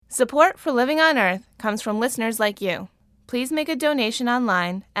Support for Living on Earth comes from listeners like you. Please make a donation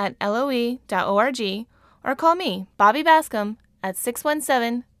online at loe.org or call me, Bobby Bascom, at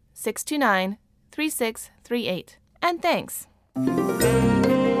 617-629-3638. And thanks.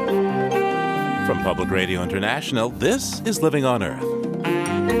 From Public Radio International, this is Living on Earth.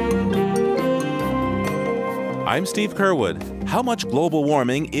 I'm Steve Curwood. How much global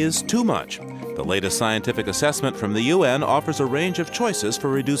warming is too much? The latest scientific assessment from the UN offers a range of choices for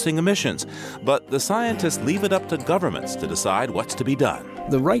reducing emissions, but the scientists leave it up to governments to decide what's to be done.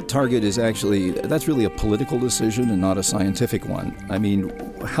 The right target is that's really a political decision and not a scientific one. I mean,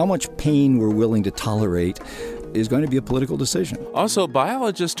 how much pain we're willing to tolerate is going to be a political decision. Also,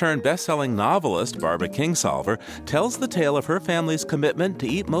 biologist turned best-selling novelist Barbara Kingsolver tells the tale of her family's commitment to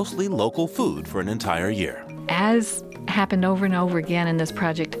eat mostly local food for an entire year. As happened over and over again in this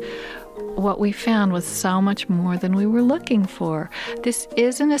project, what we found was so much more than we were looking for. This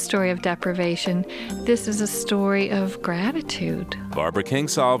isn't a story of deprivation. This is a story of gratitude. Barbara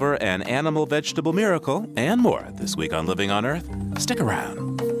Kingsolver, an animal-vegetable miracle, and more this week on Living on Earth. Stick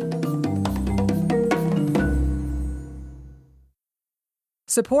around.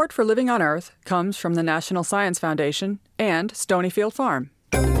 Support for Living on Earth comes from the National Science Foundation and Stonyfield Farm.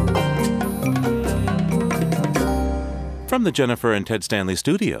 From the Jennifer and Ted Stanley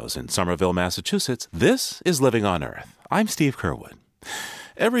Studios in Somerville, Massachusetts, this is Living on Earth. I'm Steve Curwood.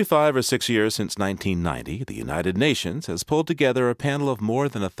 Every 5 or 6 years since 1990, the United Nations has pulled together a panel of more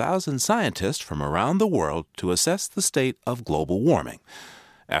than 1,000 scientists from around the world to assess the state of global warming.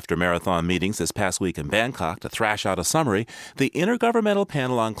 After marathon meetings this past week in Bangkok to thrash out a summary, the Intergovernmental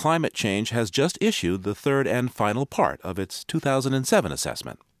Panel on Climate Change has just issued the third and final part of its 2007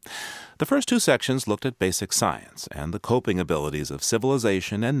 assessment. The first 2 sections looked at basic science and the coping abilities of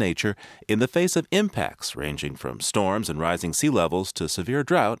civilization and nature in the face of impacts ranging from storms and rising sea levels to severe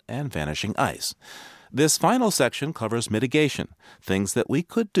drought and vanishing ice. This final section covers mitigation, things that we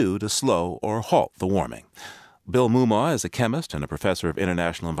could do to slow or halt the warming. Bill Mumaw is a chemist and a professor of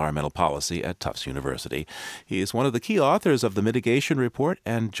international environmental policy at Tufts University. He is one of the key authors of the mitigation report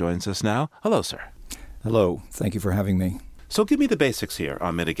and joins us now. Hello, sir. Hello. Thank you for having me. So give me the basics here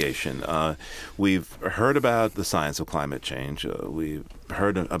on mitigation. We've heard about the science of climate change. We've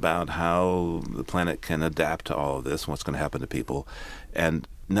heard about how the planet can adapt to all of this, what's going to happen to people. And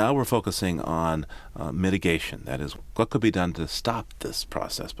now we're focusing on mitigation. That is, what could be done to stop this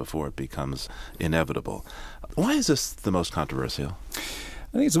process before it becomes inevitable. Why is this the most controversial?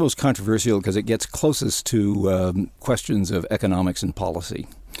 I think it's the most controversial because it gets closest to questions of economics and policy.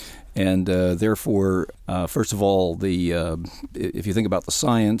 And therefore, first of all, if you think about the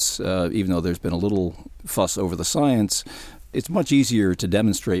science, even though there's been a little fuss over the science, it's much easier to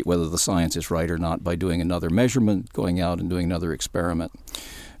demonstrate whether the science is right or not by doing another measurement, going out and doing another experiment.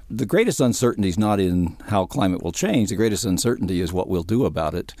 The greatest uncertainty is not in how climate will change. The greatest uncertainty is what we'll do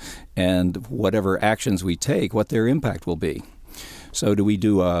about it and whatever actions we take, what their impact will be. So do we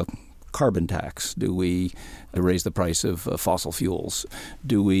do a carbon tax? Do we raise the price of fossil fuels?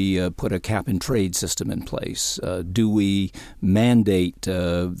 Do we put a cap-and-trade system in place? Do we mandate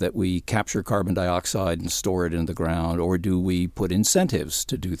that we capture carbon dioxide and store it in the ground, or do we put incentives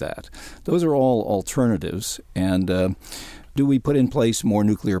to do that? Those are all alternatives. And do we put in place more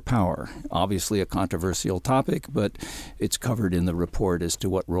nuclear power? Obviously a controversial topic, but it's covered in the report as to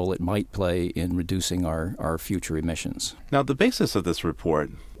what role it might play in reducing our future emissions. Now, the basis of this report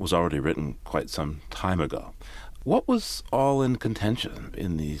was already written quite some time ago. What was all in contention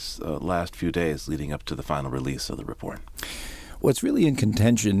in these last few days leading up to the final release of the report? What's really in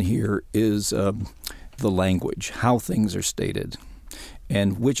contention here is the language, how things are stated,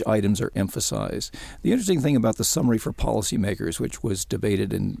 and which items are emphasized. The interesting thing about the summary for policymakers, which was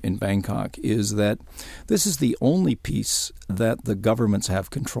debated in Bangkok, is that this is the only piece that the governments have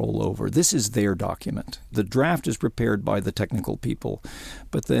control over. This is their document. The draft is prepared by the technical people,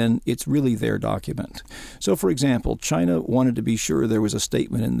 but then it's really their document. So, for example, China wanted to be sure there was a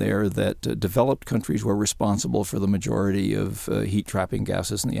statement in there that developed countries were responsible for the majority of heat-trapping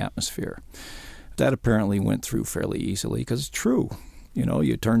gases in the atmosphere. That apparently went through fairly easily because it's true. You know,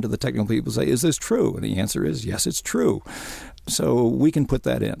 you turn to the technical people and say, is this true? And the answer is, yes, it's true. So we can put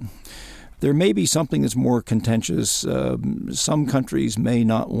that in. There may be something that's more contentious. Some countries may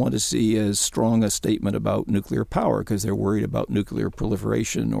not want to see as strong a statement about nuclear power because they're worried about nuclear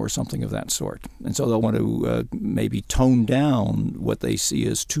proliferation or something of that sort. And so they'll want to maybe tone down what they see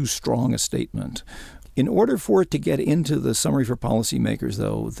as too strong a statement. In order for it to get into the summary for policymakers,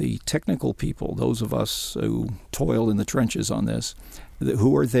 though, the technical people, those of us who toil in the trenches on this,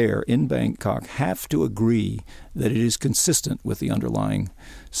 who are there in Bangkok have to agree that it is consistent with the underlying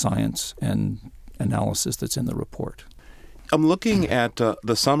science and analysis that's in the report. I'm looking at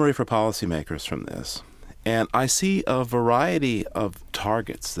the summary for policymakers from this, and I see a variety of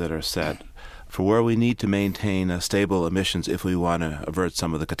targets that are set for where we need to maintain stable emissions if we want to avert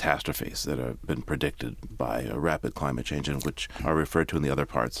some of the catastrophes that have been predicted by rapid climate change and which are referred to in the other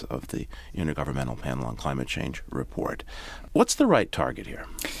parts of the Intergovernmental Panel on Climate Change report. What's the right target here?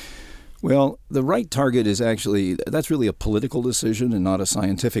 Well, the right target is that's really a political decision and not a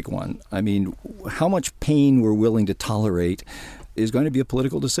scientific one. I mean, how much pain we're willing to tolerate is going to be a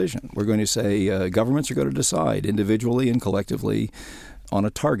political decision. We're going to say governments are going to decide individually and collectively on a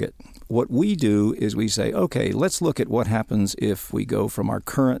target. What we do is we say, okay, let's look at what happens if we go from our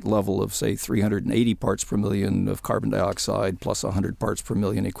current level of, say, 380 parts per million of carbon dioxide plus 100 parts per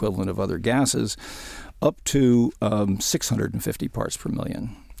million equivalent of other gases up to 650 parts per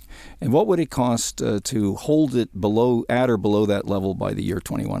million. And what would it cost to hold it at or below that level by the year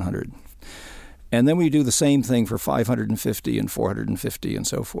 2100? And then we do the same thing for 550 and 450 and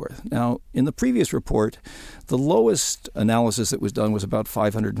so forth. Now, in the previous report, the lowest analysis that was done was about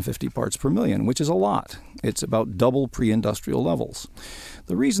 550 parts per million, which is a lot. It's about double pre-industrial levels.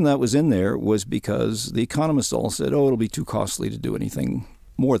 The reason that was in there was because the economists all said, it'll be too costly to do anything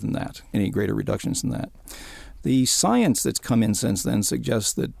more than that, any greater reductions than that. The science that's come in since then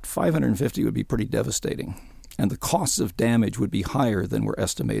suggests that 550 would be pretty devastating, and the costs of damage would be higher than were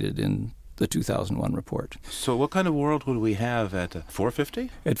estimated in the 2001 report. So what kind of world would we have at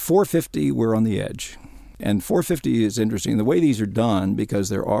 450? At 450, we're on the edge. And 450 is interesting. The way these are done, because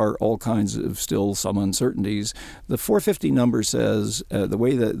there are all kinds of still some uncertainties, the 450 number says, the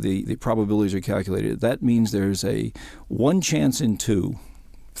way that the probabilities are calculated, that means there's a 1 chance in 2,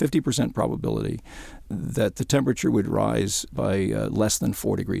 50% probability, that the temperature would rise by less than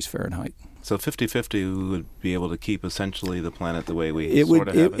 4 degrees Fahrenheit. So 50-50 we would be able to keep essentially the planet the way we have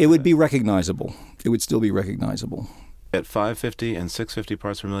it. It would be recognizable. It would still be recognizable. At 550 and 650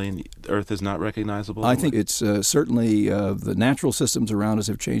 parts per million, Earth is not recognizable? I think it's certainly the natural systems around us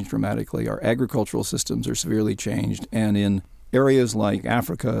have changed dramatically. Our agricultural systems are severely changed. And in areas like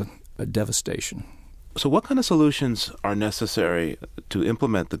Africa, a devastation. So what kind of solutions are necessary to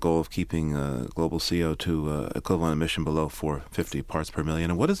implement the goal of keeping global CO2 equivalent emission below 450 parts per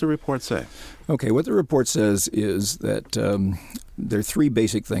million? And what does the report say? Okay, what the report says is that there are 3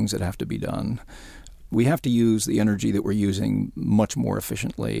 basic things that have to be done. We have to use the energy that we're using much more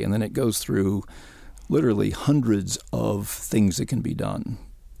efficiently, and then it goes through literally hundreds of things that can be done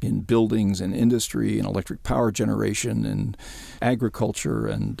in buildings and industry and electric power generation and agriculture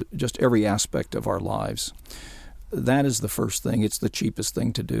and just every aspect of our lives. That is the first thing. It's the cheapest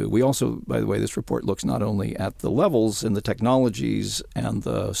thing to do. We also, by the way, this report looks not only at the levels and the technologies and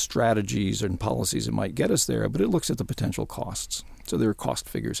the strategies and policies that might get us there, but it looks at the potential costs. So there are cost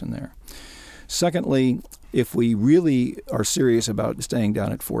figures in there. Secondly, if we really are serious about staying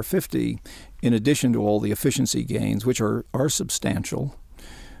down at 450, in addition to all the efficiency gains, which are substantial,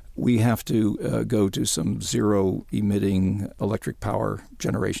 we have to go to some zero-emitting electric power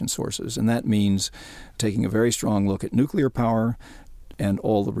generation sources. And that means taking a very strong look at nuclear power and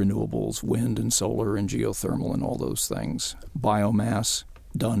all the renewables, wind and solar and geothermal and all those things. Biomass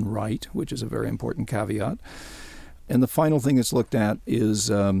done right, which is a very important caveat. And the final thing that's looked at is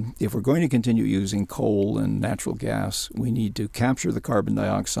if we're going to continue using coal and natural gas, we need to capture the carbon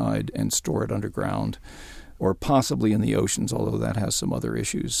dioxide and store it underground, or possibly in the oceans, although that has some other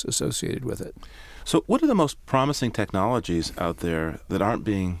issues associated with it. So what are the most promising technologies out there that aren't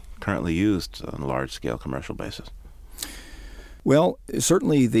being currently used on a large-scale commercial basis? Well,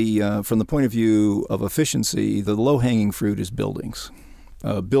 certainly from the point of view of efficiency, the low-hanging fruit is buildings.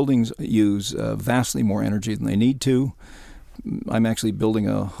 Buildings use vastly more energy than they need to. I'm actually building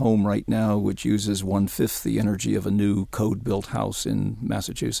a home right now which uses 1/5 the energy of a new code-built house in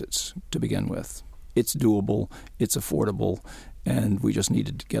Massachusetts to begin with. It's doable, it's affordable, and we just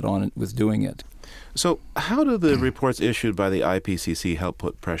needed to get on it with doing it. So how do the reports issued by the IPCC help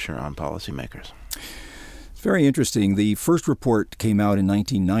put pressure on policymakers? It's very interesting. The first report came out in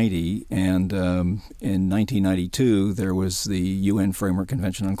 1990, and in 1992 there was the UN Framework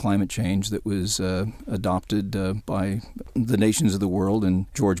Convention on Climate Change that was adopted by the nations of the world, and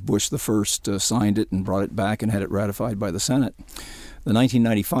George Bush the first signed it and brought it back and had it ratified by the Senate. The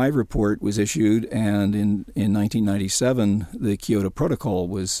 1995 report was issued, and in 1997, the Kyoto Protocol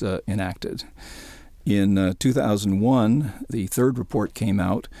was enacted. In 2001, the third report came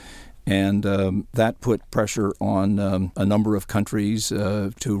out, And that put pressure on a number of countries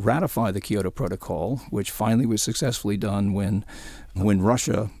to ratify the Kyoto Protocol, which finally was successfully done when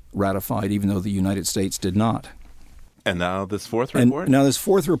Russia ratified, even though the United States did not. And now this fourth report? And now this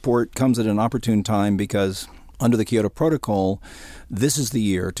fourth report comes at an opportune time because under the Kyoto Protocol, this is the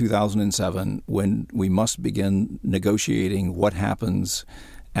year, 2007, when we must begin negotiating what happens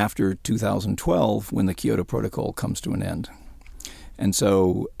after 2012 when the Kyoto Protocol comes to an end. And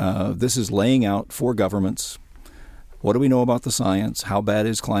so this is laying out for governments, what do we know about the science? How bad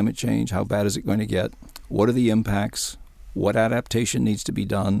is climate change? How bad is it going to get? What are the impacts? What adaptation needs to be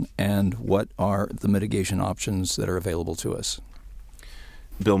done? And what are the mitigation options that are available to us?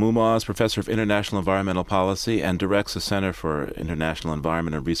 Bill Mumaw is Professor of International Environmental Policy and directs the Center for International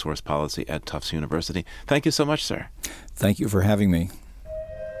Environment and Resource Policy at Tufts University. Thank you so much, sir. Thank you for having me.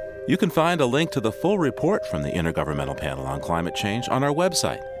 You can find a link to the full report from the Intergovernmental Panel on Climate Change on our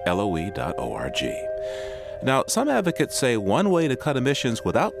website, loe.org. Now, some advocates say one way to cut emissions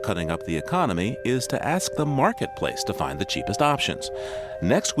without cutting up the economy is to ask the marketplace to find the cheapest options.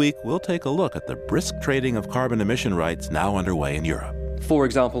 Next week, we'll take a look at the brisk trading of carbon emission rights now underway in Europe. For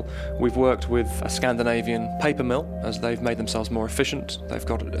example, we've worked with a Scandinavian paper mill as they've made themselves more efficient. They've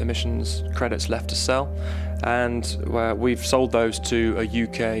got emissions credits left to sell, and we've sold those to a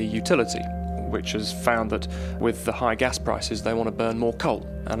UK utility, which has found that with the high gas prices, they want to burn more coal.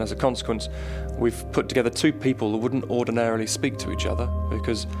 And as a consequence, we've put together two people who wouldn't ordinarily speak to each other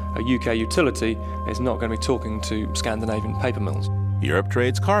because a UK utility is not going to be talking to Scandinavian paper mills. Europe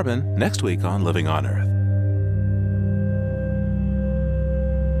trades carbon next week on Living on Earth.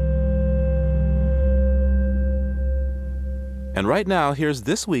 And right now, here's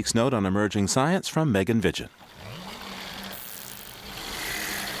this week's note on emerging science from Megan Vigent.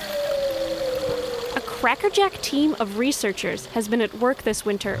 A crackerjack team of researchers has been at work this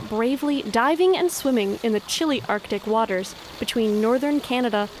winter bravely diving and swimming in the chilly Arctic waters between northern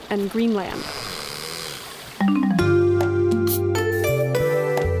Canada and Greenland.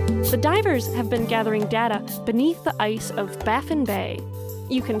 The divers have been gathering data beneath the ice of Baffin Bay.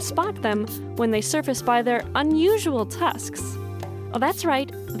 You can spot them when they surface by their unusual tusks. Oh, that's right,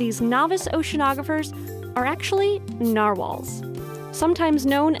 these novice oceanographers are actually narwhals, sometimes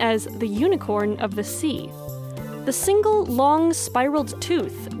known as the unicorn of the sea. The single long spiraled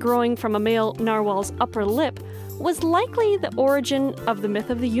tooth growing from a male narwhal's upper lip was likely the origin of the myth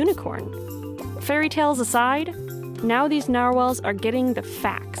of the unicorn. Fairy tales aside, now these narwhals are getting the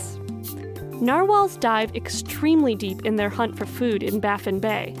facts. Narwhals dive extremely deep in their hunt for food in Baffin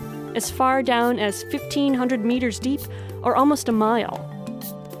Bay, as far down as 1,500 meters deep or almost a mile.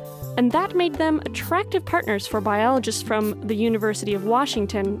 And that made them attractive partners for biologists from the University of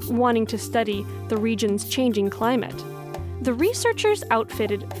Washington wanting to study the region's changing climate. The researchers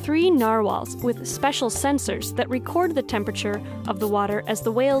outfitted 3 narwhals with special sensors that record the temperature of the water as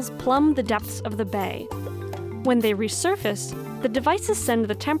the whales plumb the depths of the bay. When they resurface, the devices send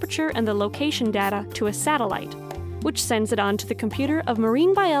the temperature and the location data to a satellite, which sends it on to the computer of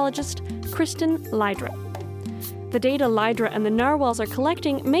marine biologist Kristen Lydra. The data Lydra and the narwhals are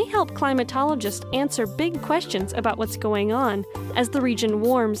collecting may help climatologists answer big questions about what's going on as the region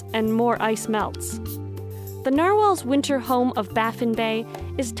warms and more ice melts. The narwhal's winter home of Baffin Bay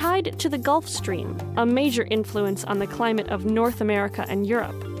is tied to the Gulf Stream, a major influence on the climate of North America and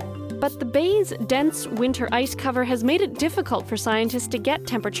Europe. But the bay's dense winter ice cover has made it difficult for scientists to get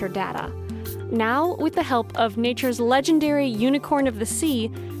temperature data. Now, with the help of nature's legendary unicorn of the sea,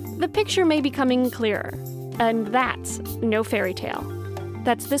 the picture may be becoming clearer. And that's no fairy tale.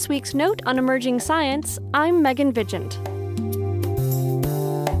 That's this week's note on emerging science. I'm Megan Vigent.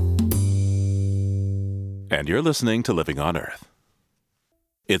 And you're listening to Living on Earth.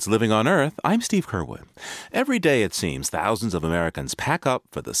 It's Living on Earth. I'm Steve Curwood. Every day, it seems, thousands of Americans pack up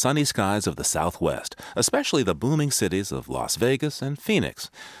for the sunny skies of the Southwest, especially the booming cities of Las Vegas and Phoenix.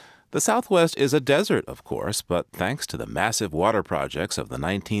 The Southwest is a desert, of course, but thanks to the massive water projects of the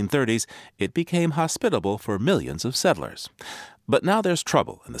 1930s, it became hospitable for millions of settlers. But now there's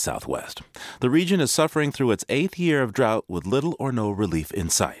trouble in the Southwest. The region is suffering through its 8th year of drought with little or no relief in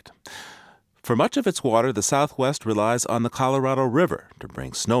sight. For much of its water, the Southwest relies on the Colorado River to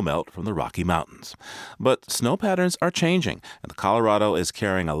bring snowmelt from the Rocky Mountains. But snow patterns are changing, and the Colorado is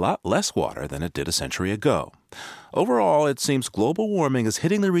carrying a lot less water than it did a century ago. Overall, it seems global warming is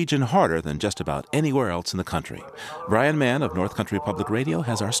hitting the region harder than just about anywhere else in the country. Brian Mann of North Country Public Radio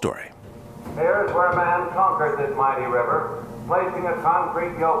has our story. Here's where man conquered this mighty river, placing a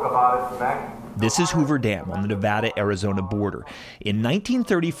concrete yoke about its neck This is Hoover Dam on the Nevada-Arizona border. In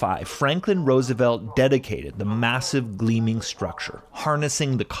 1935, Franklin Roosevelt dedicated the massive gleaming structure,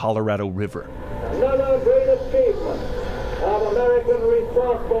 harnessing the Colorado River. Another great achievement of American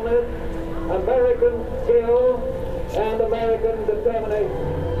resourcefulness, American skill, and American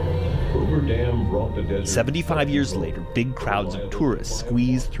determination. Hoover Dam brought the desert. 75 years later, big crowds of tourists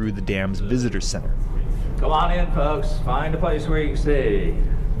squeeze through the dam's visitor center. Come on in, folks. Find a place where you can stay.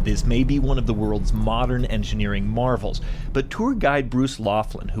 This may be one of the world's modern engineering marvels, but tour guide Bruce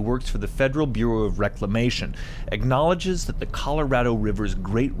Laughlin, who works for the Federal Bureau of Reclamation, acknowledges that the Colorado River's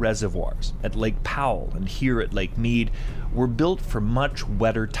great reservoirs at Lake Powell and here at Lake Mead were built for much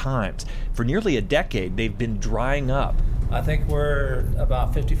wetter times. For nearly a decade, they've been drying up. I think we're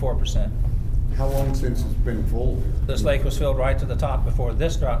about 54%. How long since it's been full? This lake was filled right to the top before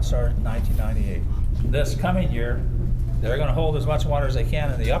this drought started in 1998. This coming year, they're going to hold as much water as they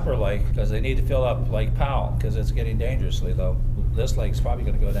can in the upper lake because they need to fill up Lake Powell because it's getting dangerously low. This lake's probably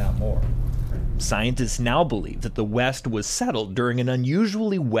going to go down more. Scientists now believe that the West was settled during an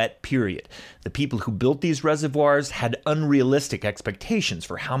unusually wet period. The people who built these reservoirs had unrealistic expectations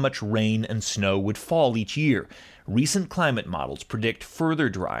for how much rain and snow would fall each year. Recent climate models predict further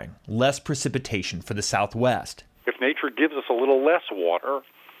drying, less precipitation for the Southwest. If nature gives us a little less water,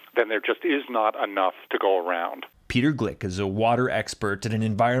 then there just is not enough to go around. Peter Glick is a water expert at an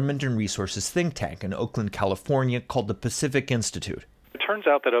environment and resources think tank in Oakland, California called the Pacific Institute. It turns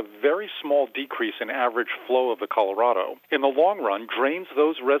out that a very small decrease in average flow of the Colorado, in the long run, drains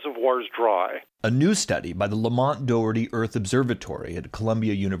those reservoirs dry. A new study by the Lamont Doherty Earth Observatory at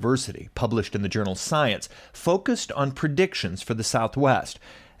Columbia University, published in the journal Science, focused on predictions for the Southwest.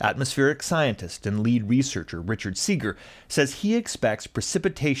 Atmospheric scientist and lead researcher Richard Seeger says he expects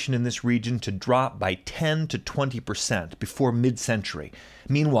precipitation in this region to drop by 10 to 20% before mid-century.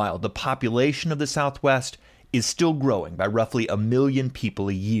 Meanwhile, the population of the Southwest is still growing by roughly 1 million people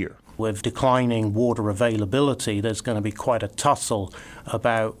a year. With declining water availability, there's going to be quite a tussle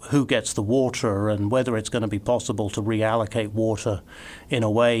about who gets the water and whether it's going to be possible to reallocate water in a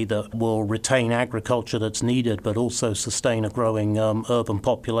way that will retain agriculture that's needed but also sustain a growing urban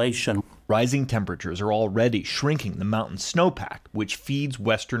population. Rising temperatures are already shrinking the mountain snowpack, which feeds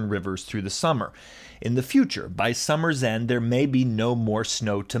western rivers through the summer. In the future, by summer's end, there may be no more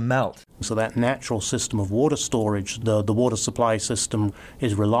snow to melt. So that natural system of water storage, the water supply system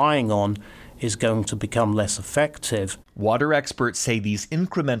is relying on, is going to become less effective. Water experts say these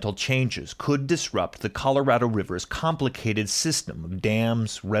incremental changes could disrupt the Colorado River's complicated system of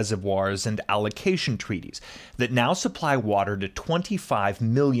dams, reservoirs, and allocation treaties that now supply water to 25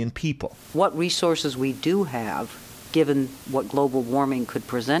 million people. What resources we do have, given what global warming could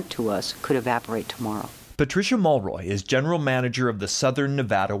present to us, could evaporate tomorrow. Patricia Mulroy is general manager of the Southern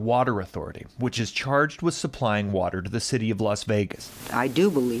Nevada Water Authority, which is charged with supplying water to the city of Las Vegas. I do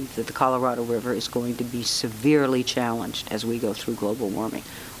believe that the Colorado River is going to be severely challenged as we go through global warming.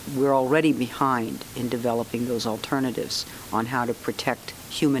 We're already behind in developing those alternatives on how to protect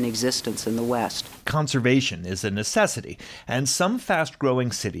human existence in the West. Conservation is a necessity, and some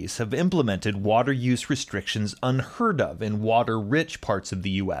fast-growing cities have implemented water use restrictions unheard of in water-rich parts of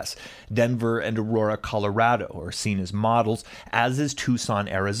the U.S. Denver and Aurora, Colorado are seen as models, as is Tucson,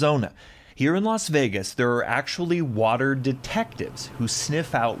 Arizona. Here in Las Vegas, there are actually water detectives who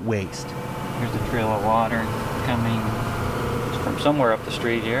sniff out waste. Here's a trail of water coming from somewhere up the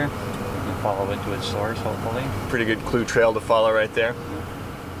street here. We can follow it to its source, hopefully. Pretty good clue trail to follow right there.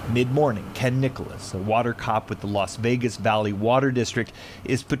 Mid-morning, Ken Nicholas, a water cop with the Las Vegas Valley Water District,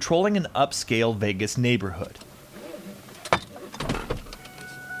 is patrolling an upscale Vegas neighborhood.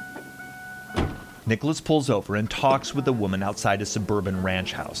 Nicholas pulls over and talks with a woman outside a suburban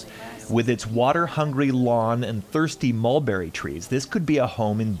ranch house. With its water-hungry lawn and thirsty mulberry trees, this could be a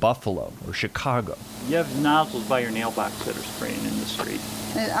home in Buffalo or Chicago. You have nozzles by your mailbox that are spraying in the street.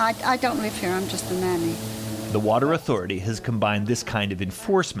 I don't live here, I'm just a nanny. The Water Authority has combined this kind of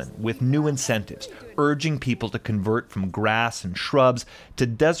enforcement with new incentives, urging people to convert from grass and shrubs to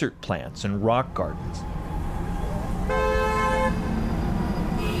desert plants and rock gardens.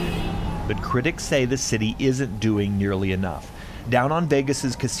 But critics say the city isn't doing nearly enough. Down on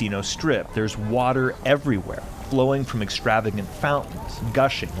Vegas's Casino Strip, there's water everywhere, flowing from extravagant fountains,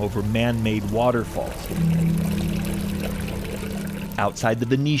 gushing over man-made waterfalls. Outside the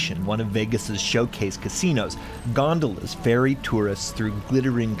Venetian, one of Vegas's showcase casinos, gondolas ferry tourists through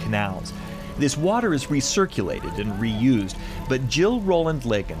glittering canals. This water is recirculated and reused, but Jill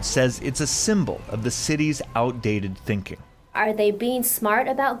Rowland-Lagan says it's a symbol of the city's outdated thinking. Are they being smart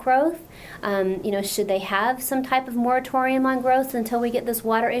about growth? Should they have some type of moratorium on growth until we get this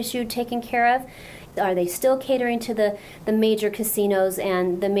water issue taken care of? Are they still catering to the major casinos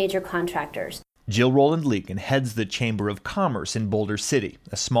and the major contractors? Jill Rowland-Legan heads the Chamber of Commerce in Boulder City,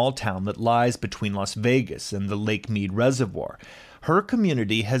 a small town that lies between Las Vegas and the Lake Mead Reservoir. Her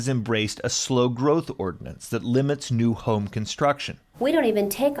community has embraced a slow growth ordinance that limits new home construction. We don't even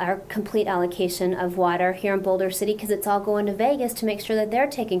take our complete allocation of water here in Boulder City because it's all going to Vegas to make sure that they're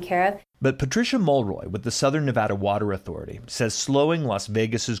taken care of. But Patricia Mulroy with the Southern Nevada Water Authority says slowing Las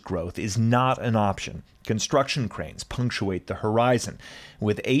Vegas's growth is not an option. Construction cranes punctuate the horizon.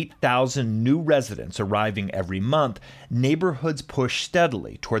 With 8,000 new residents arriving every month, neighborhoods push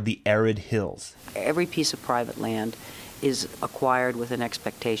steadily toward the arid hills. Every piece of private land is acquired with an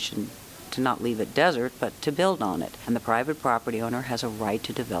expectation to not leave it desert, but to build on it. And the private property owner has a right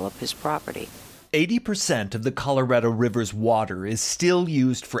to develop his property. 80% of the Colorado River's water is still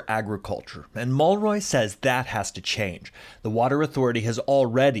used for agriculture, and Mulroy says that has to change. The Water Authority has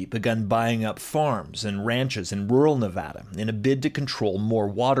already begun buying up farms and ranches in rural Nevada in a bid to control more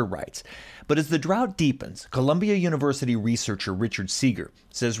water rights. But as the drought deepens, Columbia University researcher Richard Seeger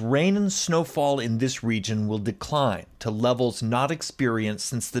says rain and snowfall in this region will decline to levels not experienced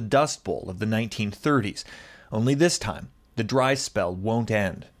since the Dust Bowl of the 1930s. Only this time, the dry spell won't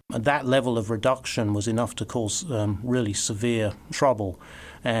end. That level of reduction was enough to cause really severe trouble,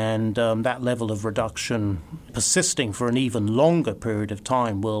 and that level of reduction persisting for an even longer period of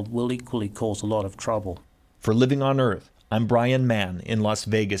time will equally cause a lot of trouble. For Living on Earth, I'm Brian Mann in Las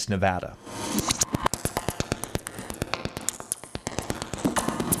Vegas, Nevada.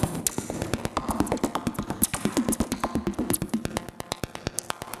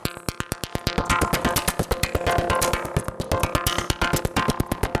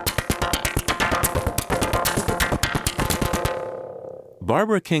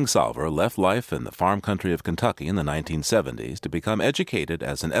 Barbara Kingsolver left life in the farm country of Kentucky in the 1970s to become educated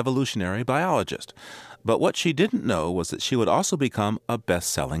as an evolutionary biologist. But what she didn't know was that she would also become a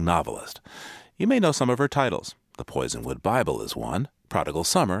best-selling novelist. You may know some of her titles. The Poisonwood Bible is one. Prodigal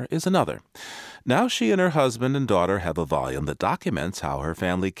Summer is another. Now she and her husband and daughter have a volume that documents how her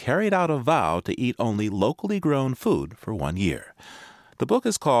family carried out a vow to eat only locally grown food for 1 year. The book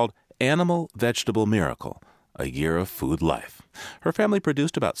is called Animal Vegetable Miracle, A Year of Food Life. Her family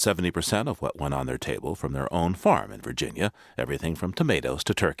produced about 70% of what went on their table from their own farm in Virginia, everything from tomatoes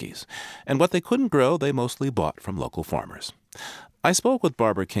to turkeys. And what they couldn't grow, they mostly bought from local farmers. I spoke with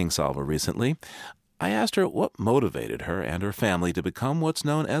Barbara Kingsolver recently. I asked her what motivated her and her family to become what's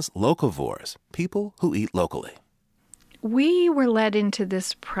known as locavores, people who eat locally. We were led into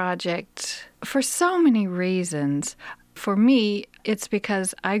this project for so many reasons. For me, it's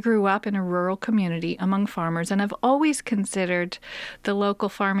because I grew up in a rural community among farmers, and I've always considered the local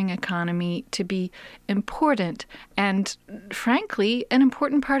farming economy to be important and, frankly, an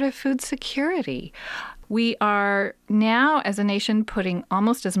important part of food security. We are now, as a nation, putting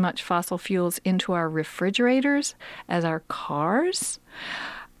almost as much fossil fuels into our refrigerators as our cars.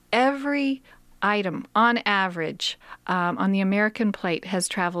 Every item, on average, on the American plate has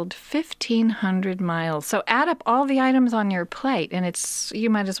traveled 1,500 miles. So add up all the items on your plate, and you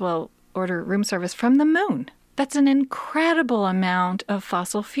might as well order room service from the moon. That's an incredible amount of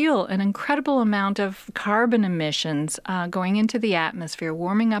fossil fuel, an incredible amount of carbon emissions going into the atmosphere,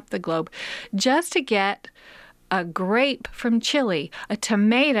 warming up the globe, just to get a grape from Chile, a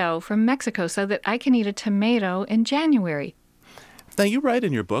tomato from Mexico, so that I can eat a tomato in January. Now, you write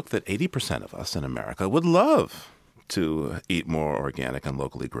in your book that 80% of us in America would love to eat more organic and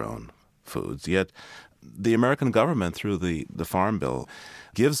locally grown foods, yet the American government, through the Farm Bill,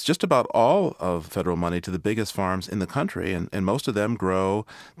 gives just about all of federal money to the biggest farms in the country, and most of them grow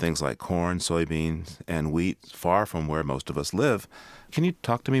things like corn, soybeans, and wheat far from where most of us live. Can you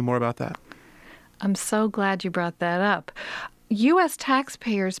talk to me more about that? I'm so glad you brought that up. U.S.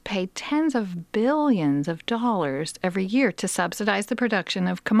 taxpayers pay tens of billions of dollars every year to subsidize the production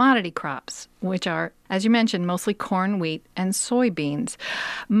of commodity crops, which are, as you mentioned, mostly corn, wheat, and soybeans.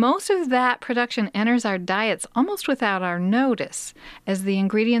 Most of that production enters our diets almost without our notice as the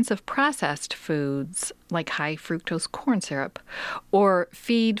ingredients of processed foods, like high fructose corn syrup, or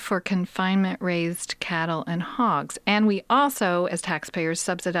feed for confinement-raised cattle and hogs. And we also, as taxpayers,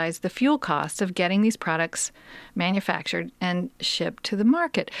 subsidize the fuel costs of getting these products manufactured and shipped to the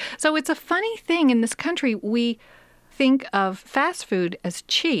market. So it's a funny thing in this country. We think of fast food as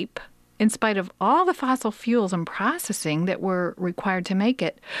cheap, in spite of all the fossil fuels and processing that were required to make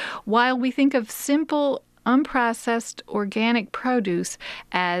it, while we think of simple, unprocessed organic produce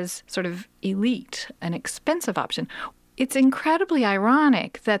as sort of elite, an expensive option. It's incredibly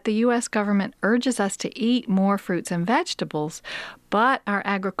ironic that the U.S. government urges us to eat more fruits and vegetables, but our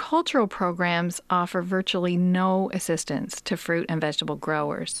agricultural programs offer virtually no assistance to fruit and vegetable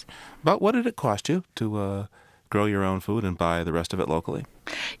growers. But what did it cost you to grow your own food and buy the rest of it locally?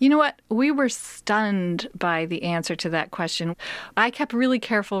 You know what? We were stunned by the answer to that question. I kept really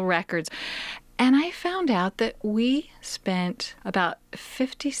careful records, and I found out that we spent about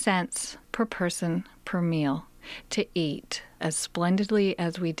 50 cents per person per meal to eat as splendidly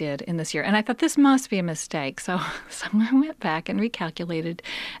as we did in this year. And I thought this must be a mistake. So I went back and recalculated,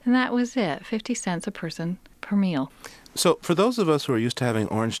 and that was it, 50 cents a person per meal. So for those of us who are used to having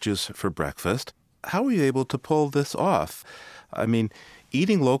orange juice for breakfast, how were you able to pull this off? I mean,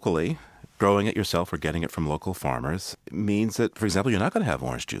 eating locally, growing it yourself or getting it from local farmers, means that, for example, you're not going to have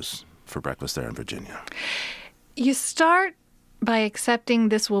orange juice for breakfast there in Virginia. You start by accepting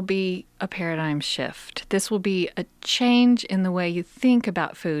this will be a paradigm shift. This will be a change in the way you think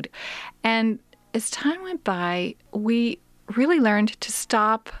about food. And as time went by, we really learned to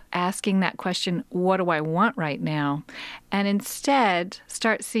stop asking that question, what do I want right now? And instead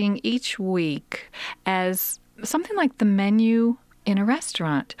start seeing each week as something like the menu in a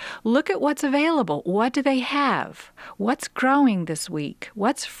restaurant. Look at what's available. What do they have? What's growing this week?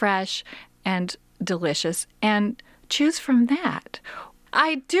 What's fresh and delicious? And choose from that.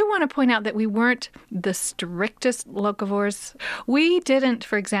 I do want to point out that we weren't the strictest locavores. We didn't,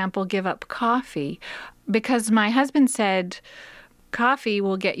 for example, give up coffee because my husband said coffee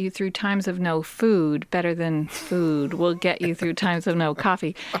will get you through times of no food better than food will get you through times of no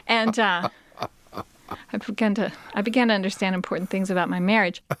coffee. And I began to understand important things about my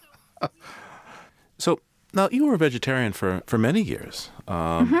marriage. So now, you were a vegetarian for many years,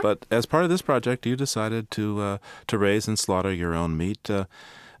 but as part of this project, you decided to raise and slaughter your own meat.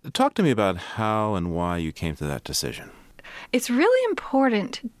 Talk to me about how and why you came to that decision. It's really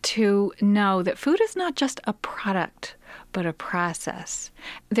important to know that food is not just a product, but a process.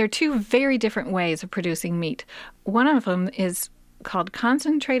 There are two very different ways of producing meat. One of them is called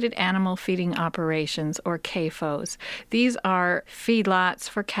Concentrated Animal Feeding Operations, or CAFOs. These are feedlots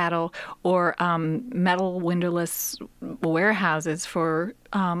for cattle or metal windowless warehouses for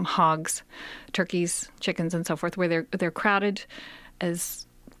hogs, turkeys, chickens, and so forth, where they're crowded as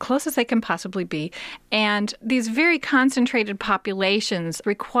close as they can possibly be. And these very concentrated populations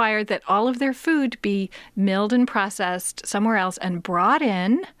require that all of their food be milled and processed somewhere else and brought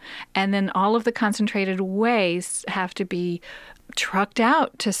in, and then all of the concentrated waste have to be trucked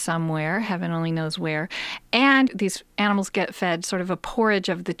out to somewhere, heaven only knows where, and these animals get fed sort of a porridge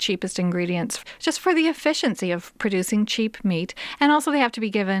of the cheapest ingredients just for the efficiency of producing cheap meat. And also they have to be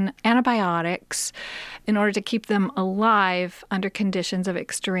given antibiotics in order to keep them alive under conditions of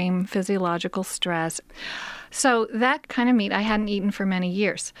extreme physiological stress. So that kind of meat I hadn't eaten for many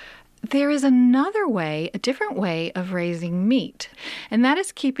years. There is another way, a different way of raising meat, and that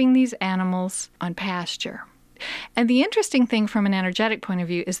is keeping these animals on pasture. And the interesting thing from an energetic point of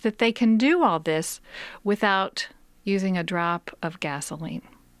view is that they can do all this without using a drop of gasoline.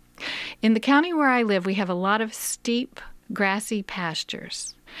 In the county where I live, we have a lot of steep, grassy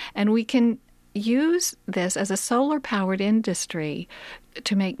pastures, and we can use this as a solar-powered industry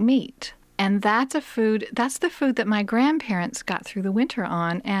to make meat. And that's the food that my grandparents got through the winter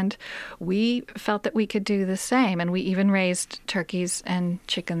on, and we felt that we could do the same, and we even raised turkeys and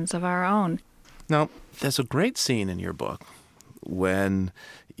chickens of our own. Now, there's a great scene in your book when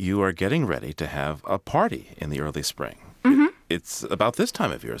you are getting ready to have a party in the early spring. Mm-hmm. It's about this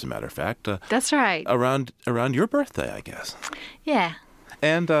time of year, as a matter of fact. That's right. Around your birthday, I guess. Yeah.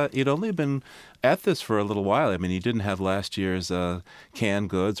 And you'd only been at this for a little while. I mean, you didn't have last year's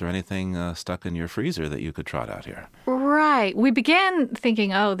canned goods or anything stuck in your freezer that you could trot out here. Right. We began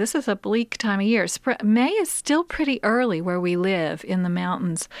thinking, oh, this is a bleak time of year. May is still pretty early where we live in the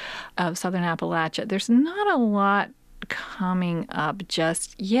mountains of southern Appalachia. There's not a lot coming up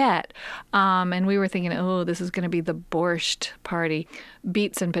just yet. And we were thinking, oh, this is going to be the borscht party,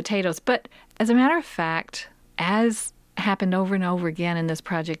 beets and potatoes. But as a matter of fact, as happened over and over again in this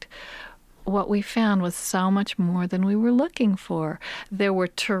project, what we found was so much more than we were looking for. There were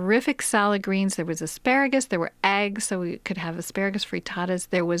terrific salad greens. There was asparagus. There were eggs, so we could have asparagus frittatas.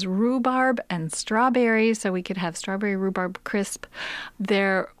 There was rhubarb and strawberries, so we could have strawberry rhubarb crisp.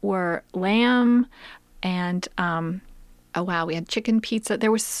 There were lamb and, we had chicken pizza.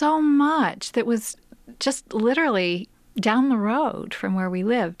 There was so much that was just literally down the road from where we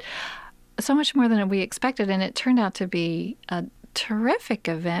lived. So much more than we expected, and it turned out to be a terrific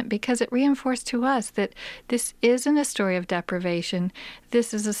event because it reinforced to us that this isn't a story of deprivation.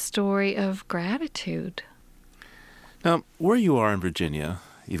 This is a story of gratitude. Now, where you are in Virginia,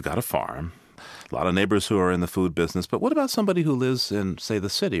 you've got a farm, a lot of neighbors who are in the food business, but what about somebody who lives in, say,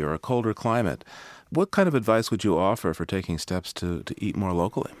 the city or a colder climate? What kind of advice would you offer for taking steps to eat more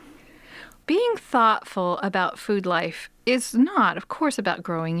locally? Being thoughtful about food life is not, of course, about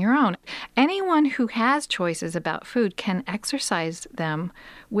growing your own. Anyone who has choices about food can exercise them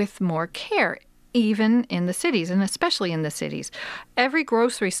with more care, even in the cities, and especially in the cities. Every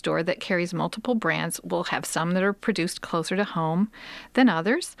grocery store that carries multiple brands will have some that are produced closer to home than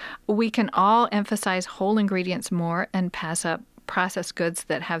others. We can all emphasize whole ingredients more and pass up processed goods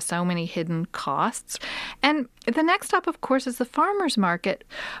that have so many hidden costs. And the next stop, of course, is the farmer's market.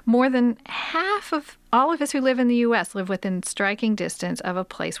 More than half of all of us who live in the U.S. live within striking distance of a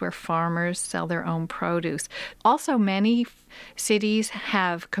place where farmers sell their own produce. Also, many cities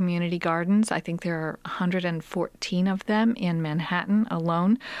have community gardens. I think there are 114 of them in Manhattan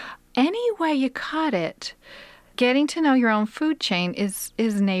alone. Any way you cut it, getting to know your own food chain is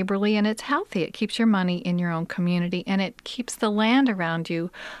neighborly and it's healthy. It keeps your money in your own community and it keeps the land around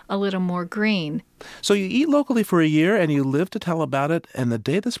you a little more green. So you eat locally for a year and you live to tell about it. And the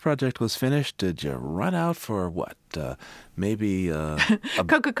day this project was finished, did you run out for what? Maybe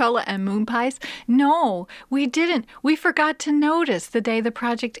Coca-Cola and moon pies? No, we didn't. We forgot to notice the day the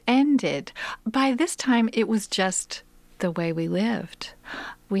project ended. By this time, it was just the way we lived.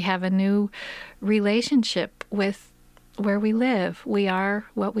 We have a new relationship with where we live. We are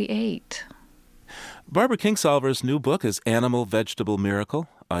what we ate. Barbara Kingsolver's new book is Animal Vegetable Miracle,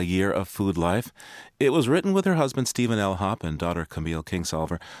 A Year of Food Life. It was written with her husband, Stephen L. Hopp, and daughter, Camille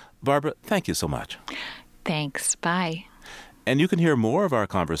Kingsolver. Barbara, thank you so much. Thanks. Bye. And you can hear more of our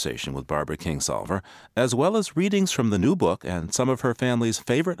conversation with Barbara Kingsolver, as well as readings from the new book and some of her family's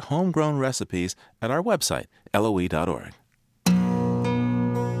favorite homegrown recipes at our website, LOE.org.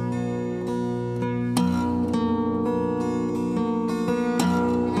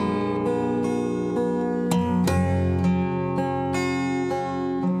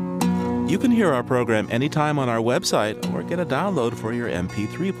 You can hear our program anytime on our website or get a download for your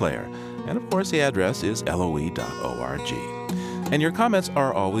MP3 player. And of course, the address is LOE.org. And your comments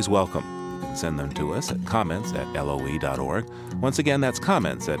are always welcome. You can send them to us at comments@LOE.org. Once again, that's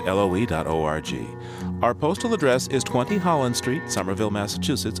comments@LOE.org. Our postal address is 20 Holland Street, Somerville,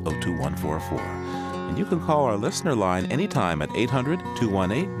 Massachusetts, 02144. And you can call our listener line anytime at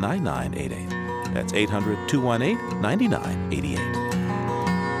 800-218-9988. That's 800-218-9988.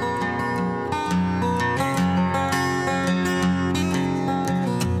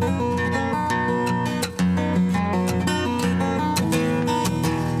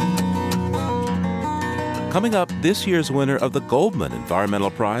 Coming up, this year's winner of the Goldman Environmental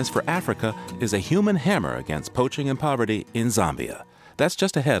Prize for Africa is a human hammer against poaching and poverty in Zambia. That's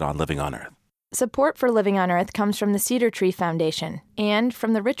just ahead on Living on Earth. Support for Living on Earth comes from the Cedar Tree Foundation and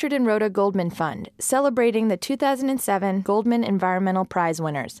from the Richard and Rhoda Goldman Fund, celebrating the 2007 Goldman Environmental Prize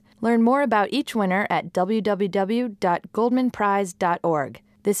winners. Learn more about each winner at www.goldmanprize.org.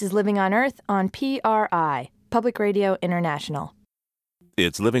 This is Living on Earth on PRI, Public Radio International.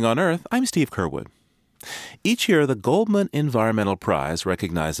 It's Living on Earth. I'm Steve Curwood. Each year, the Goldman Environmental Prize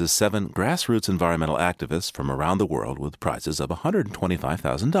recognizes 7 grassroots environmental activists from around the world with prizes of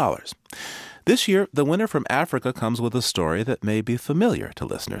 $125,000. This year, the winner from Africa comes with a story that may be familiar to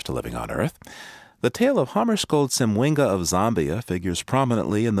listeners to Living on Earth. The tale of Hammarskjöld Semwinga of Zambia figures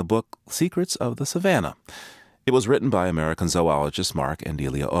prominently in the book Secrets of the Savannah. It was written by American zoologist Mark and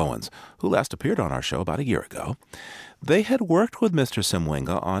Delia Owens, who last appeared on our show about a year ago. They had worked with Mr.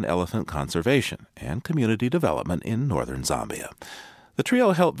 Semwinga on elephant conservation and community development in northern Zambia. The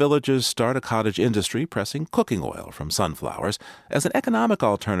trio helped villagers start a cottage industry pressing cooking oil from sunflowers as an economic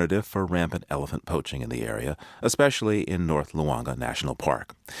alternative for rampant elephant poaching in the area, especially in North Luangwa National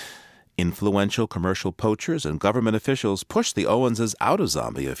Park. Influential commercial poachers and government officials pushed the Owenses out of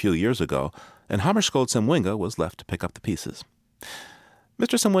Zambia a few years ago, and Hammarskjöld Semwinga was left to pick up the pieces.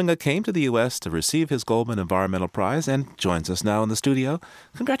 Mr. Semwinga came to the U.S. to receive his Goldman Environmental Prize and joins us now in the studio.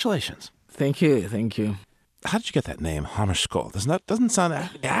 Congratulations. Thank you. Thank you. How did you get that name, Hammarskjöld? Doesn't sound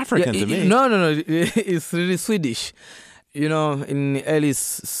African to me. No. It's really Swedish. You know, in the early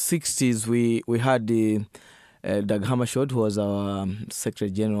 60s, we had Dag Hammarskjöld, who was our Secretary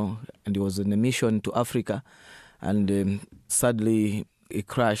General, and he was on a mission to Africa. And sadly, he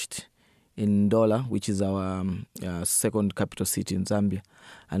crashed in Ndola, which is our second capital city in Zambia.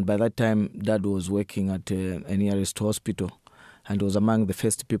 And by that time, Dad was working at a nearest hospital and was among the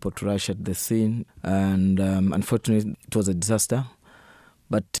first people to rush at the scene. And unfortunately, it was a disaster.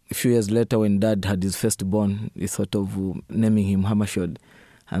 But a few years later, when Dad had his firstborn, he thought of naming him Hammarskjöld.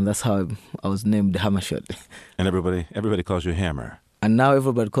 And that's how I was named Hammershot. And everybody calls you Hammer. And now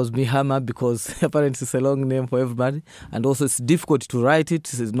everybody calls me Hammer because apparently it's a long name for everybody. And also it's difficult to write it.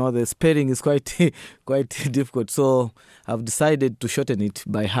 The spelling is quite difficult. So I've decided to shorten it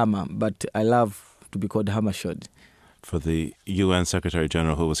by Hammer. But I love to be called Hammershot. For the UN Secretary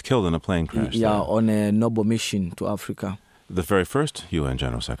General who was killed in a plane crash. Yeah, on a noble mission to Africa. The very first UN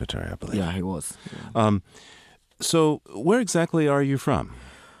General Secretary, I believe. Yeah, he was. Yeah. So where exactly are you from?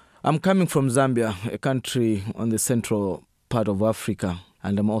 I'm coming from Zambia, a country on the central part of Africa.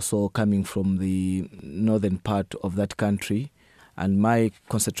 And I'm also coming from the northern part of that country. And my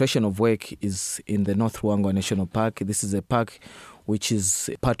concentration of work is in the North Ruangwa National Park. This is a park which is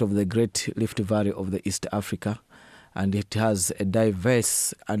part of the Great Rift Valley of the East Africa. And it has a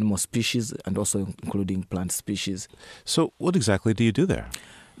diverse animal species and also including plant species. So what exactly do you do there?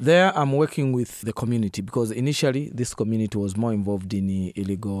 There I'm working with the community because initially this community was more involved in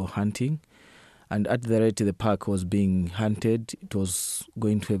illegal hunting. And at the rate the park was being hunted, it was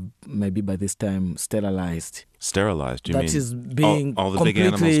going to have maybe by this time sterilized. Sterilized? You mean that is being all the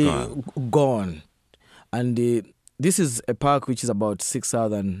completely big animals gone. And this is a park which is about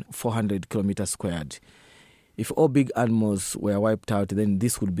 6,400 kilometers squared. If all big animals were wiped out, then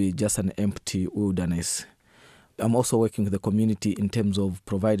this would be just an empty wilderness. I'm also working with the community in terms of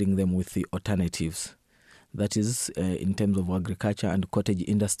providing them with the alternatives. That is in terms of agriculture and cottage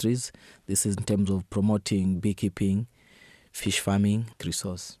industries. This is in terms of promoting beekeeping, fish farming,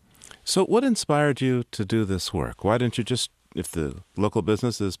 resource. So what inspired you to do this work? Why didn't you just, if the local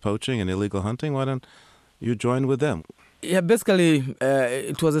business is poaching and illegal hunting, why don't you join with them? Yeah, basically,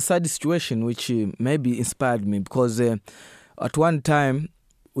 it was a sad situation which maybe inspired me because at one time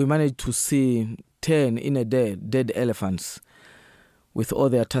we managed to see 10 in a day dead elephants with all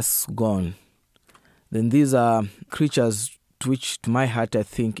their tusks gone. Then these are creatures to which, to my heart, I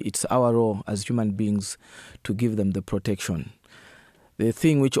think it's our role as human beings to give them the protection. The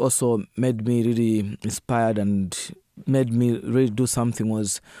thing which also made me really inspired and made me really do something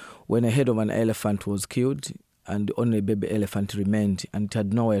was when a head of an elephant was killed and only a baby elephant remained and it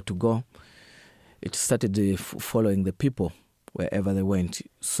had nowhere to go. It started following the people wherever they went.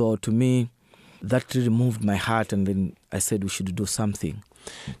 So to me, that really moved my heart, and then I said we should do something.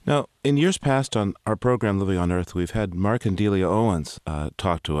 Now, in years past on our program Living on Earth, we've had Mark and Delia Owens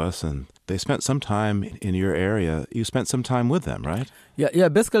talk to us, and they spent some time in your area. You spent some time with them, right? Yeah.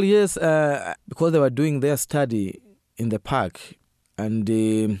 Basically, yes, because they were doing their study in the park, and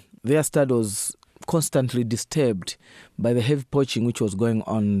their study was constantly disturbed by the heavy poaching which was going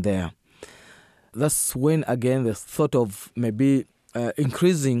on there. That's when, again, the thought of maybe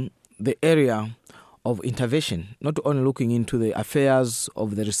increasing the area of intervention, not only looking into the affairs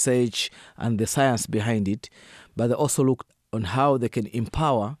of the research and the science behind it, but they also looked on how they can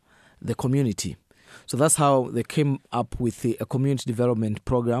empower the community. So that's how they came up with a community development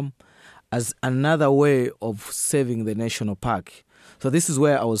program as another way of saving the national park. So this is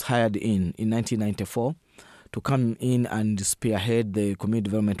where I was hired in 1994 to come in and spearhead the community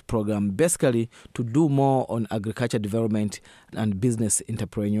development program, basically to do more on agriculture development and business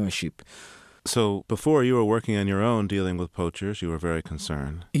entrepreneurship. So before you were working on your own dealing with poachers, you were very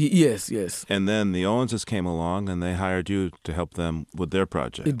concerned. Yes. And then the Owenses came along and they hired you to help them with their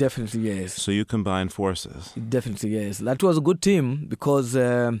project. Definitely, yes. So you combined forces. Definitely, yes. That was a good team because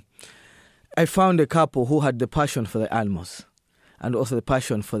I found a couple who had the passion for the animals and also the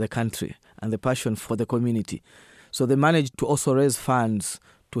passion for the country and the passion for the community. So they managed to also raise funds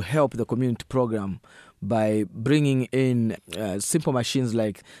to help the community program by bringing in simple machines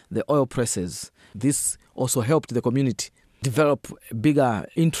like the oil presses. This also helped the community develop a bigger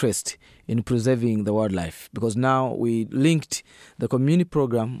interest in preserving the wildlife because now we linked the community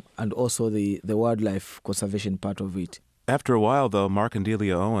program and also the wildlife conservation part of it. After a while, though, Mark and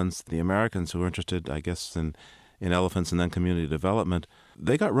Delia Owens, the Americans who were interested, I guess, in elephants and then community development,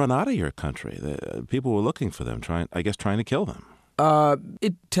 they got run out of your country. People were looking for them, trying to kill them.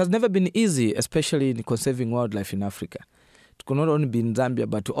 It has never been easy, especially in conserving wildlife in Africa. It could not only be in Zambia,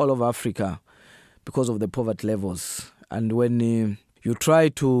 but all over Africa because of the poverty levels. And when you try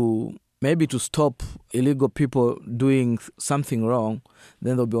to stop illegal people doing something wrong,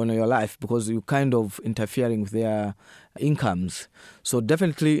 then they'll be on your life because you're kind of interfering with their incomes. So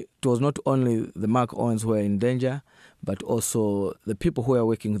definitely it was not only the Mark Owens who were in danger, but also the people who were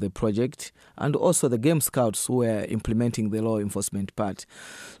working with the project and also the game scouts who were implementing the law enforcement part.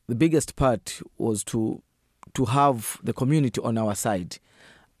 The biggest part was to have the community on our side.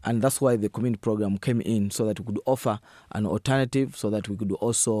 And that's why the community program came in, so that we could offer an alternative, so that we could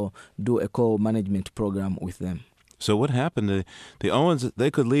also do a co-management program with them. So what happened? The Owens,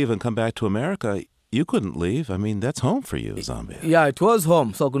 they could leave and come back to America. You couldn't leave. I mean, that's home for you, Zambia. Yeah, it was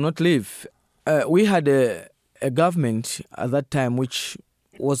home, so I could not leave. We had a government at that time which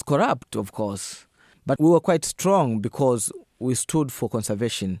was corrupt, of course. But we were quite strong because we stood for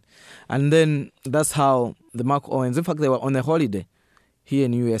conservation. And then that's how the Mark Owens, in fact, they were on a holiday here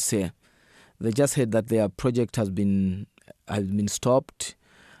in USA. They just heard that their project has been stopped,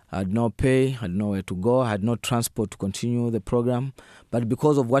 had no pay, had nowhere to go, had no transport to continue the program. But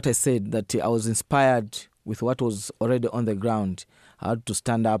because of what I said, that I was inspired with what was already on the ground, I had to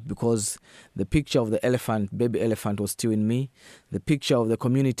stand up because the picture of the elephant, baby elephant, was still in me. The picture of the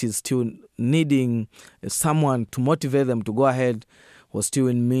community still needing someone to motivate them to go ahead was still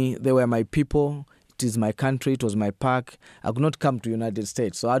in me. They were my people. It is my country. It was my park. I could not come to the United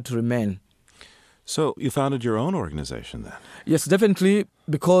States, so I had to remain. So you founded your own organization then? Yes, definitely,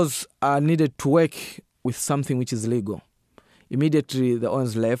 because I needed to work with something which is legal. Immediately, the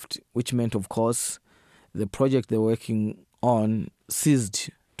Owens left, which meant, of course, the project they were working on ceased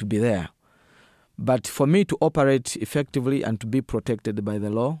to be there. But for me to operate effectively and to be protected by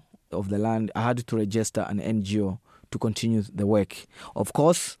the law of the land, I had to register an NGO to continue the work. Of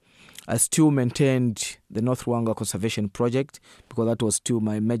course, I still maintained the North Ruangwa Conservation Project because that was still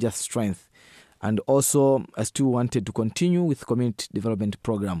my major strength. And also, I still wanted to continue with community development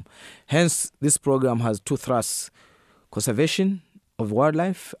program. Hence, this program has two thrusts: conservation of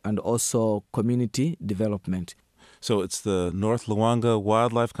wildlife and also community development. So it's the North Luangwa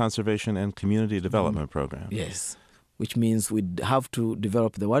Wildlife Conservation and Community Development Program. Yes, which means we have to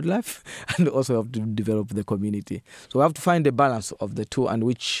develop the wildlife and also have to develop the community. So we have to find a balance of the two, and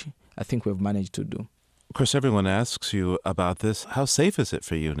which I think we've managed to do. Of course, everyone asks you about this. How safe is it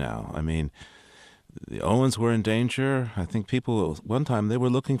for you now? I mean, the Owens were in danger. I think people, one time, they were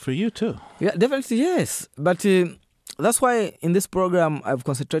looking for you too. Yeah, definitely, yes. But that's why in this program, I've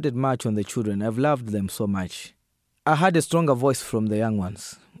concentrated much on the children. I've loved them so much. I had a stronger voice from the young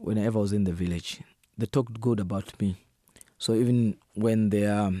ones whenever I was in the village. They talked good about me. So even when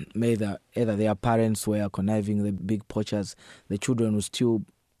either their parents were conniving, the big poachers, the children would still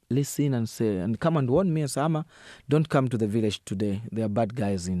listen and say, and come and warn me, Sama, don't come to the village today. There are bad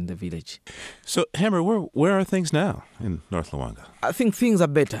guys in the village. So, Hammer, where are things now in North Luangwa? I think things are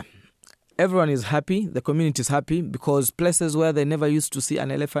better. Everyone is happy. The community is happy because places where they never used to see an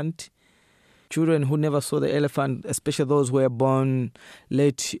elephant, children who never saw the elephant, especially those who were born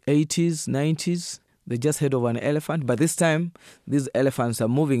late 80s, 90s, they just heard of an elephant. But this time, these elephants are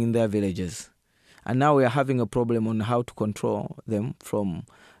moving in their villages. And now we are having a problem on how to control them from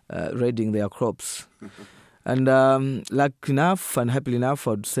raiding their crops. And lucky enough and happily enough,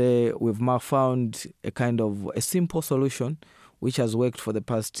 I'd say we've now found a simple solution which has worked for the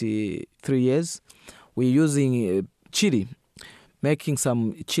past 3 years. We're using chili, making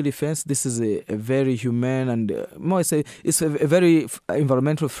some chili fence. This is a very humane and it's a very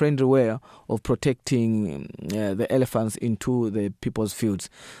environmental friendly way of protecting the elephants into the people's fields.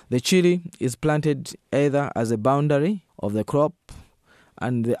 The chili is planted either as a boundary of the crop,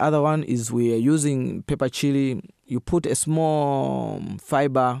 and the other one is we are using pepper chili. You put a small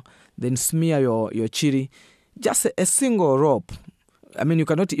fiber, then smear your chili, just a single rope. I mean, you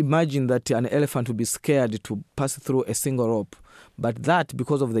cannot imagine that an elephant would be scared to pass through a single rope. But that,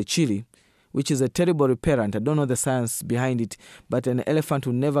 because of the chili, which is a terrible repellent, I don't know the science behind it, but an elephant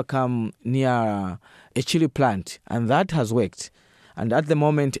will never come near a chili plant. And that has worked. And at the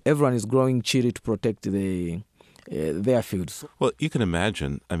moment, everyone is growing chili to protect their fields. Well, you can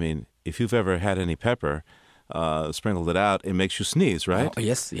imagine, I mean, if you've ever had any pepper, sprinkled it out, it makes you sneeze, right? Oh,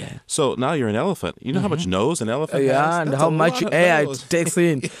 yes, yeah. So now you're an elephant. You know how much nose an elephant has? Yeah, and how much air it takes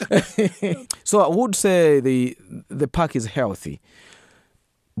in. So I would say the park is healthy.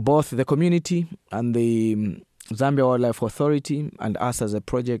 Both the community and the Zambia Wildlife Authority and us as a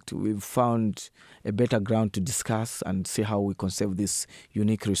project, we've found a better ground to discuss and see how we conserve this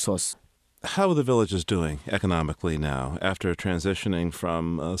unique resource. How are the villages doing economically now after transitioning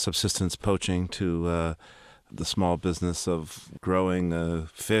from subsistence poaching to the small business of growing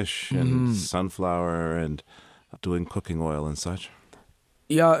fish and sunflower and doing cooking oil and such?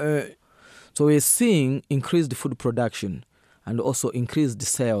 Yeah, so we're seeing increased food production and also increased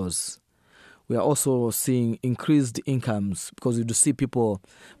sales. We are also seeing increased incomes because we do see people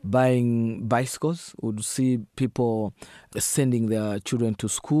buying bicycles, we do see people sending their children to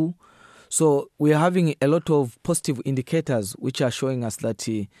school. So we are having a lot of positive indicators which are showing us that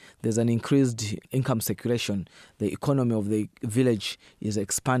there's an increased income circulation. The economy of the village is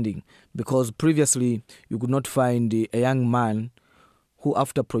expanding because previously you could not find a young man who,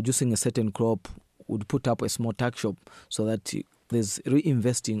 after producing a certain crop, would put up a small tuck shop so that there's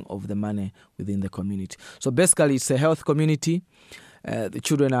reinvesting of the money within the community. So basically, it's a health community. The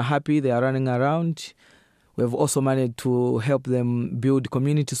children are happy. They are running around. We have also managed to help them build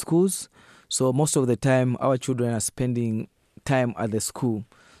community schools. So most of the time, our children are spending time at the school.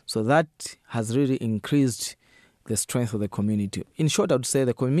 So that has really increased the strength of the community. In short, I would say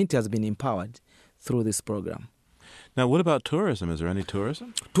the community has been empowered through this program. Now, what about tourism? Is there any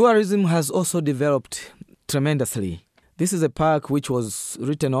tourism? Tourism has also developed tremendously. This is a park which was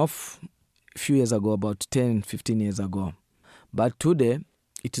written off a few years ago, about 10, 15 years ago. But today,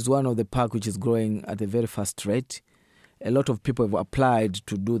 it is one of the parks which is growing at a very fast rate. A lot of people have applied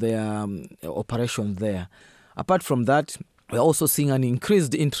to do their operations there. Apart from that, we're also seeing an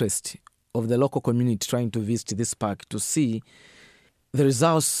increased interest of the local community trying to visit this park to see the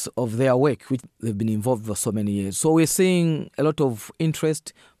results of their work, which they've been involved for so many years. So we're seeing a lot of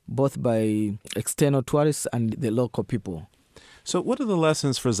interest both by external tourists and the local people. So what are the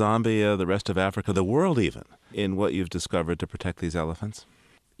lessons for Zambia, the rest of Africa, the world even, in what you've discovered to protect these elephants?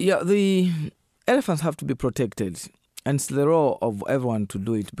 Yeah, the elephants have to be protected, and it's the role of everyone to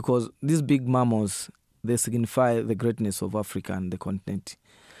do it, because these big mammals, they signify the greatness of Africa and the continent.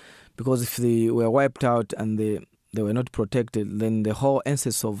 Because if they were wiped out and they were not protected, then the whole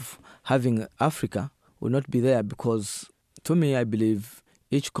essence of having Africa would not be there, because to me, I believe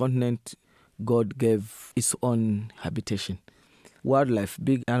each continent, God gave its own habitation. Wildlife,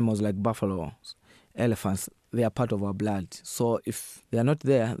 big animals like buffalo, elephants, they are part of our blood. So if they are not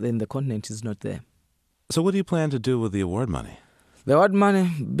there, then the continent is not there. So what do you plan to do with the award money? The award money,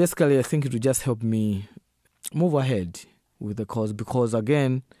 basically, I think it will just help me move ahead with the cause, because,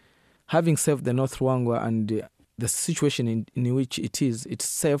 again, having saved the North Ruangwa and the situation in which it is, it's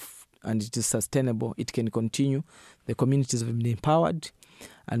safe and it is sustainable, it can continue. The communities have been empowered,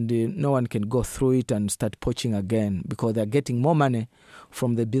 and no one can go through it and start poaching again, because they're getting more money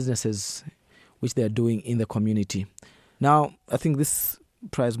from the businesses which they're doing in the community. Now, I think this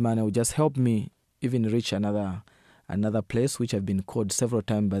prize money will just help me even reach another place, which I've been called several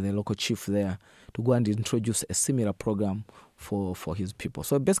times by the local chief there, to go and introduce a similar program for his people.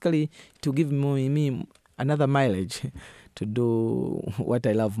 So basically, to give me another mileage to do what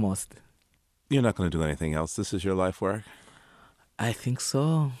I love most. You're not going to do anything else? This is your life work? I think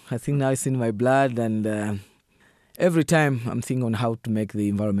so. I think now it's in my blood, and every time I'm thinking on how to make the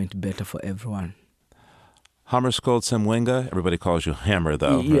environment better for everyone. Hammarskjöld Semwenga, everybody calls you Hammer,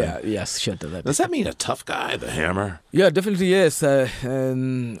 though. Yeah, right? yes, sure to that. Does that mean a tough guy, the Hammer? Yeah, definitely, yes.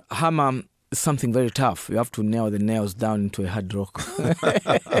 Hammer is something very tough. You have to nail the nails down into a hard rock.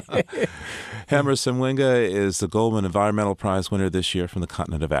 Hammer Semwenga is the Goldman Environmental Prize winner this year from the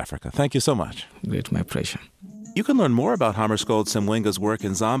continent of Africa. Thank you so much. It's my pleasure. You can learn more about Hammarskjöld Semwenga's work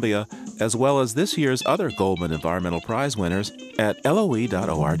in Zambia, as well as this year's other Goldman Environmental Prize winners, at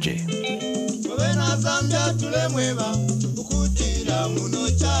LOE.org.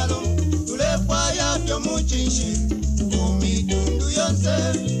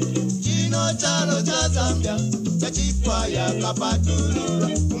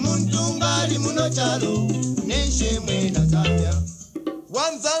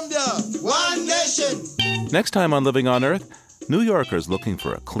 One Zambia, one nation. Next time on Living on Earth, New Yorkers looking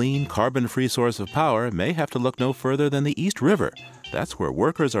for a clean, carbon-free source of power may have to look no further than the East River. That's where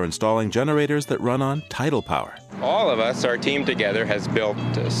workers are installing generators that run on tidal power. All of us, our team together, has built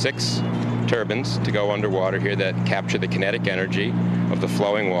 6 turbines to go underwater here that capture the kinetic energy of the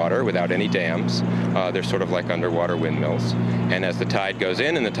flowing water without any dams. They're sort of like underwater windmills. And as the tide goes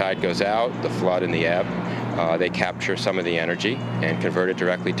in and the tide goes out, the flood and the ebb, they capture some of the energy and convert it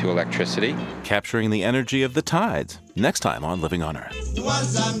directly to electricity. Capturing the energy of the tides. Next time on Living on Earth. One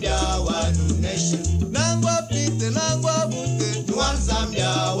Zambia, one nation. Nangwa pite, nangwa bute. One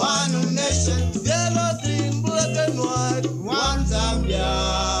Zambia, one nation. Yellow, green, black and white. One Zambia,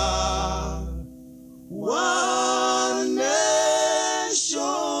 one nation.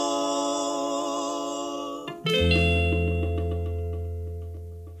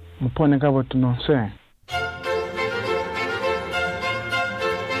 Mupone kabo tunose.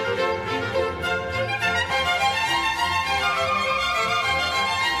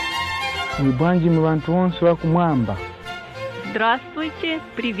 Мибанji мbantu wonse bakumwamba. Здравствуйте,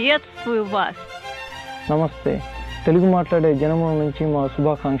 приветствую вас. Namaste. Telugu మాట్లాడే జనముల నుంచి మా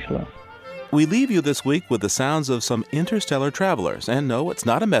శుభాకాంక్షలు. We leave you this week with the sounds of some interstellar travelers. And no, it's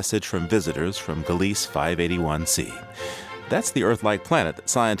not a message from visitors from Gliese 581c. That's the Earth-like planet that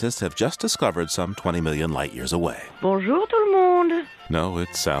scientists have just discovered some 20 million light-years away. Bonjour tout le monde. No,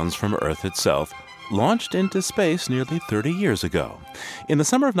 it sounds from Earth itself. launched into space nearly 30 years ago. In the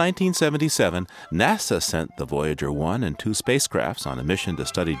summer of 1977, NASA sent the Voyager 1 and 2 spacecrafts on a mission to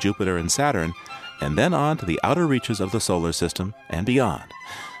study Jupiter and Saturn, and then on to the outer reaches of the solar system and beyond.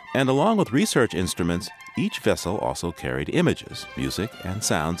 And along with research instruments, each vessel also carried images, music, and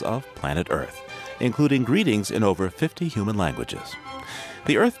sounds of planet Earth, including greetings in over 50 human languages.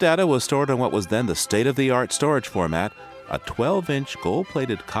 The Earth data was stored on what was then the state-of-the-art storage format, a 12-inch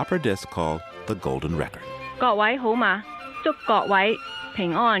gold-plated copper disc called the Golden Record. 各位好嗎？祝各位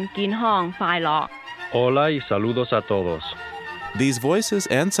平安、健康、快樂。 Hola y saludos a todos. These voices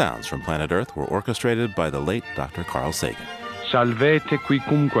and sounds from planet Earth were orchestrated by the late Dr. Carl Sagan. Salvete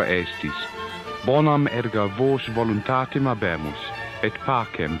quicumque estis. Bonam erga vos voluntatem habemus, et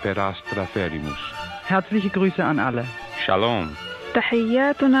pacem per astra ferimus. Herzliche Grüße an alle. Shalom.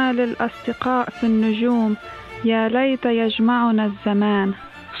 تحياتنا للأصدقاء في النجوم يا ليت يجمعنا الزمان.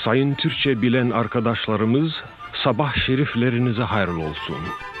 Sayın Türkçe bilen arkadaşlarımız, sabah şeriflerinize hayırlı olsun.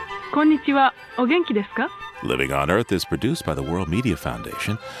 Konnichiwa, o genki desu ka? Living on Earth is produced by the World Media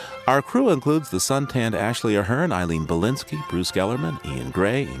Foundation. Our crew includes the suntanned Ashley Ahern, Eileen Belinsky, Bruce Gellerman, Ian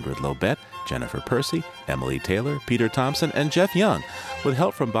Gray, Ingrid Lobet, Jennifer Percy, Emily Taylor, Peter Thompson, and Jeff Young, with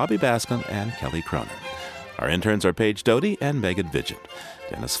help from Bobby Bascom and Kelly Cronin. Our interns are Paige Doty and Megan Vigent.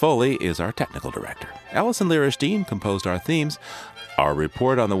 Dennis Foley is our technical director. Allison Lirish-Dean composed our themes. Our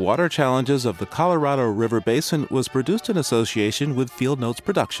report on the water challenges of the Colorado River Basin was produced in association with Field Notes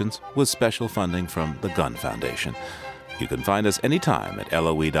Productions with special funding from the Gunn Foundation. You can find us anytime at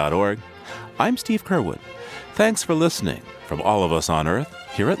LOE.org. I'm Steve Curwood. Thanks for listening from all of us on Earth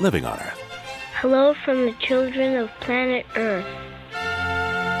here at Living on Earth. Hello from the children of planet Earth.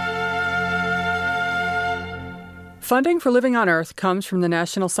 Funding for Living on Earth comes from the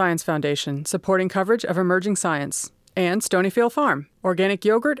National Science Foundation, supporting coverage of emerging science, and Stonyfield Farm, organic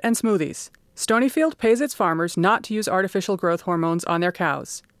yogurt and smoothies. Stonyfield pays its farmers not to use artificial growth hormones on their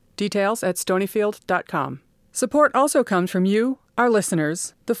cows. Details at stonyfield.com. Support also comes from you, our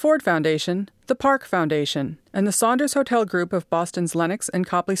listeners, the Ford Foundation, the Park Foundation, and the Saunders Hotel Group of Boston's Lenox and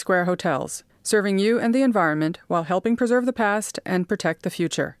Copley Square hotels, serving you and the environment while helping preserve the past and protect the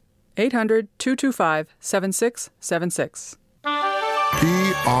future. 800-225-7676.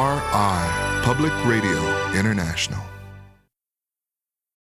 PRI, Public Radio International.